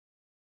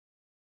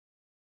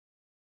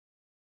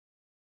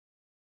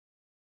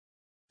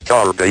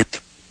Stardate.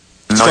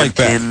 Strike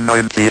back.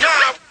 1990.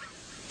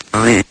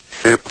 The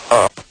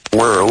hip-hop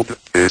world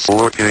is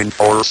looking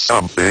for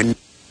something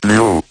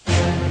new.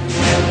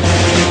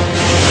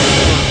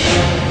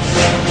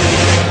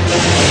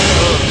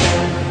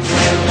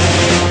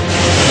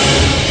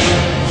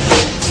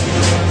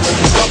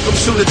 Welcome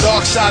to the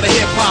dark side of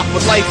hip-hop,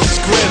 where life is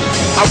grim.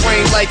 I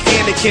reign like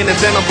Anakin and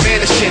then I'm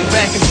vanishing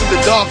back into the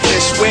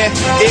darkness, where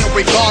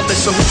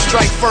irregardless of who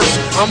strike first,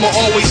 I'ma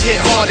always hit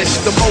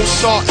hardest. The most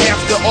sought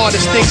after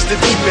artist thinks the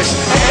deepest.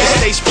 I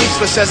stay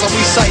speechless as I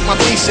recite my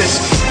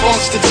thesis.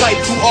 Funk's the type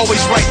who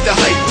always write the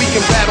hype. We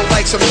can battle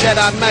like some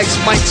Jedi Knights,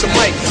 mic to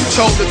mic,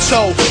 toe to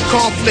toe.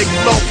 Conflict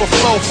flow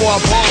for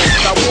our bonds.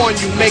 I warn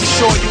you, make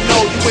sure you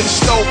know you in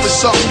store for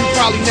something you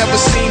probably never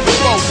seen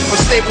before.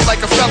 Unstable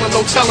like a felon,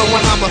 no telling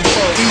when I'ma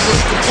easily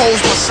compose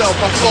myself.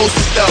 I flows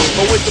with stealth,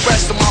 but with the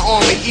rest of my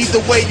army, either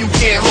way you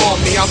can't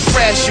harm me. I'll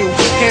thrash you,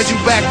 hand you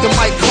back the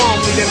mic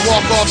calmly, then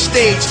walk off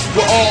stage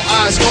with all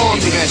eyes on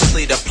me.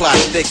 Eventually the plot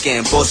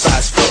thicken, both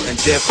sides floating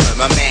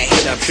different. My man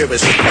hit up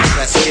purist,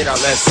 let's get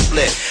our let's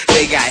split.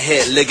 They got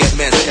hit,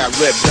 ligaments got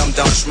ripped, dumb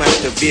don't smash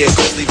the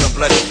vehicles, leaving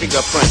bloody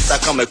fingerprints. I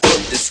come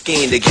equipped the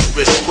scheme to get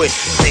rich quick.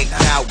 Think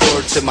now,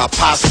 word to my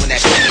pops when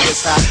that shit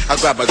gets hot. I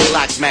grab a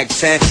Glock Mac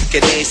 10,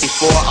 get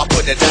AC4, I'll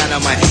put the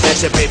dynamite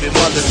at your baby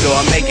mother's door,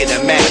 make it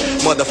a man.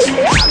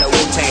 Motherfucker, I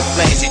Wu-Tang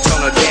flames,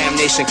 eternal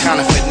damnation,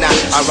 counterfeit not.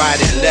 I ride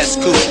it, let's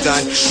cool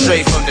done,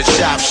 straight from the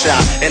chop shop.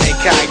 An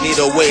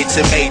incognito way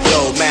to make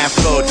dough, man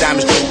flow,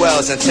 diamonds,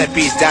 jewels, and 10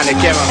 piece down the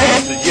camera.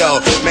 Yo,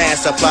 man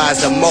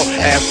supplies the mo.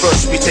 At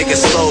first we take it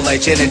slow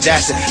like Janet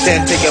Jackson,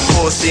 then take it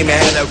full steam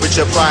ahead of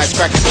Richard Price,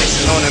 crack a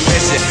nation on a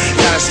mission.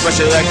 Not a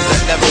special records I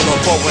never go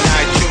for when I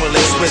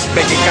accumulate Swiss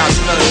bank accounts,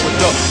 filling with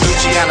dough.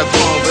 Luciano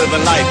Clone,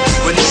 living life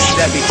when this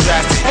that be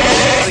drastic.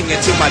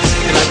 Clinging to my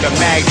chicken like a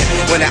magnet.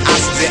 When the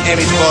oxygen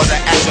image for the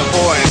action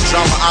war and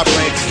drama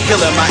operating,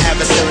 killing my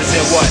adversaries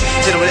in what?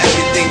 Hit with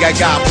everything I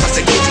got, plus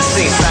the kitchen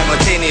scene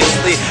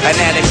simultaneously.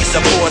 Anatomy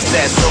supports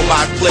that, so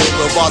my clip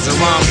revolves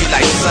around me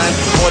like sun.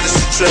 Or the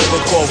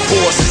centrifugal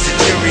forces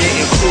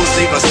deteriorating crews,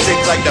 leave us sick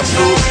like the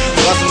flu.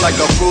 Buzzing like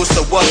a bruise,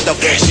 so what the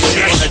fuck you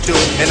gonna do?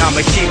 And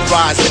I'ma keep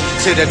rising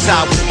to the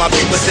top. My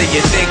people say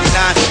you think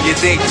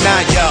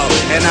not, yo.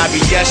 And I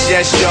be yes,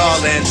 y'all,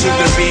 and to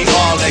the be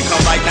all. They come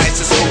like nights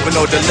of school with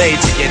no delay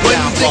to get when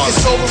down. You think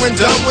it's over and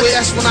done with,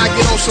 that's when I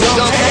get on some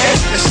dumb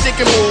and stick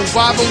and move,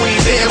 bob and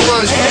weave, hit and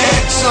run.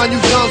 Son, you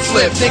done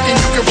flip, thinking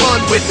you can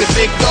run with the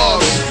big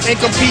dogs and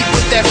compete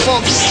with that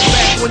funk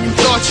back when you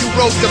thought you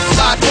wrote the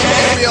fly.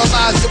 And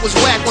realized it was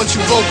whack once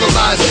you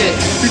vocalized it.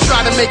 You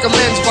try to make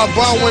amends by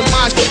borrowing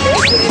my shit.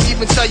 You didn't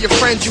even tell your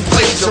friends you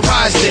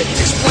plagiarized it.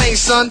 Explain,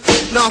 son.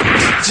 No,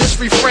 just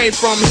refrain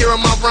from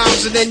hearing my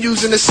rhymes and then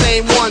using the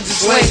same ones.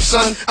 It's lame,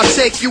 son. I'll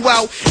take you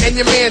out and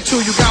your man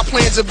too. You got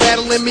plans of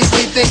battling me,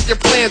 rethink your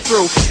plan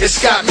through.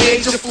 It's got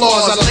major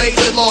flaws, I laid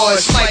the law.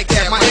 It's like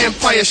that, my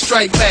empire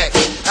strike back.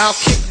 I'll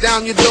kick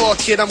down your door,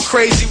 kid, I'm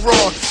crazy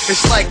raw.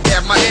 It's like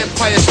that, my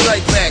empire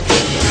strike back.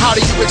 How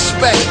do you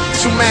expect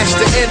to match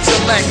the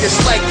intellect? It's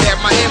like that,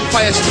 my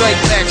empire strike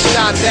back.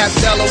 Shot that,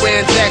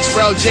 Delaware and Dex,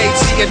 Rel,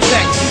 JT and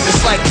Tech.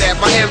 It's like that,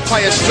 my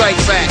empire strike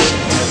back.